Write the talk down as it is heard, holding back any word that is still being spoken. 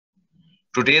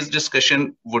Today's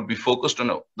discussion would be focused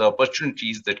on the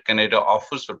opportunities that Canada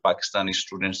offers for Pakistani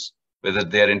students, whether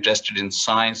they are interested in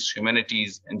science,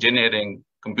 humanities, engineering,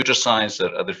 computer science,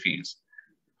 or other fields.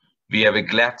 We have a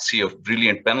galaxy of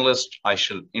brilliant panelists. I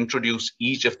shall introduce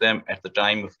each of them at the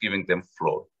time of giving them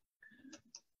floor.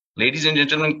 Ladies and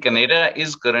gentlemen, Canada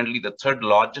is currently the third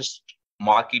largest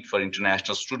market for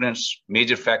international students.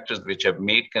 Major factors which have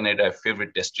made Canada a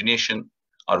favorite destination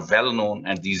are well known,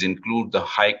 and these include the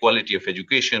high quality of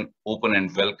education, open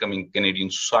and welcoming Canadian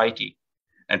society,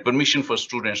 and permission for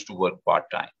students to work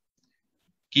part-time.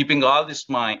 Keeping all this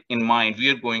in mind, we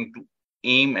are going to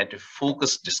aim at a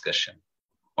focused discussion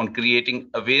on creating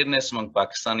awareness among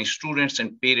Pakistani students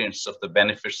and parents of the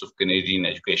benefits of Canadian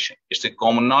education. It's a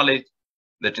common knowledge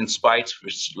that in spite of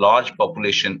its large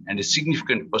population and a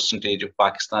significant percentage of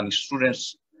Pakistani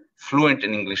students fluent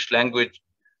in English language,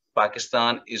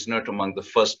 Pakistan is not among the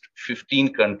first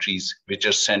 15 countries which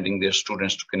are sending their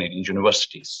students to Canadian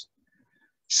universities.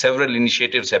 Several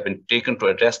initiatives have been taken to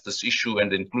address this issue,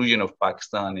 and the inclusion of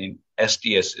Pakistan in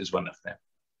STS is one of them.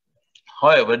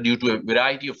 However, due to a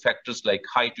variety of factors like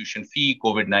high tuition fee,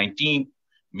 COVID-19,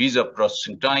 visa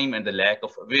processing time, and the lack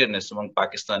of awareness among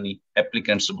Pakistani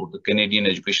applicants about the Canadian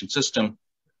education system,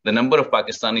 the number of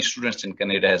Pakistani students in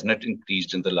Canada has not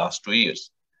increased in the last 2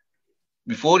 years.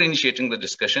 Before initiating the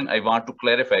discussion, I want to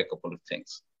clarify a couple of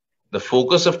things. The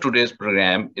focus of today's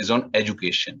program is on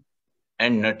education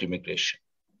and not immigration.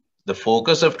 The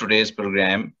focus of today's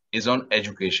program is on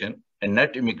education and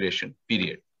not immigration,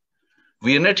 period.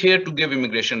 We are not here to give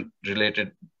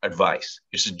immigration-related advice.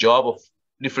 It's a job of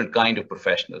different kind of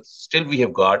professionals. Still, we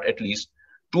have got at least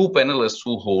 2 panelists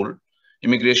who hold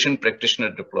immigration practitioner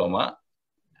diploma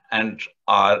and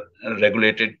are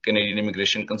regulated Canadian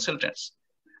immigration consultants.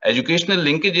 Educational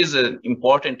linkage is an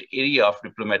important area of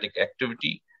diplomatic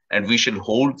activity, and we should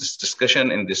hold this discussion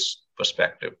in this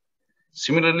perspective.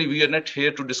 Similarly, we are not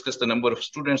here to discuss the number of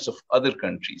students of other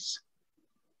countries.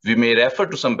 We may refer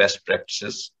to some best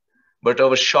practices, but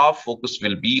our sharp focus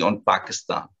will be on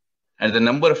Pakistan and the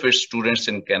number of its students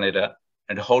in Canada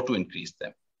and how to increase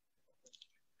them.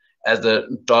 As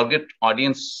the target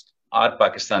audience are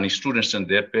Pakistani students and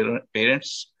their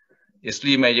parents,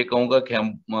 इसलिए मैं ये कहूँगा कि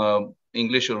हम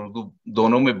English और उर्दू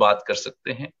दोनों में बात कर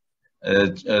सकते हैं,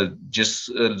 जिस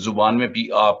जुबान में भी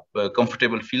आप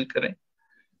कंफर्टेबल फील करें.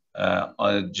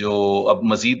 जो अब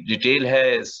मजीद डिटेल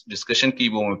है इस डिस्कशन की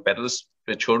वो मैं पैनलिस्ट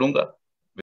पे छोड़ूंगा.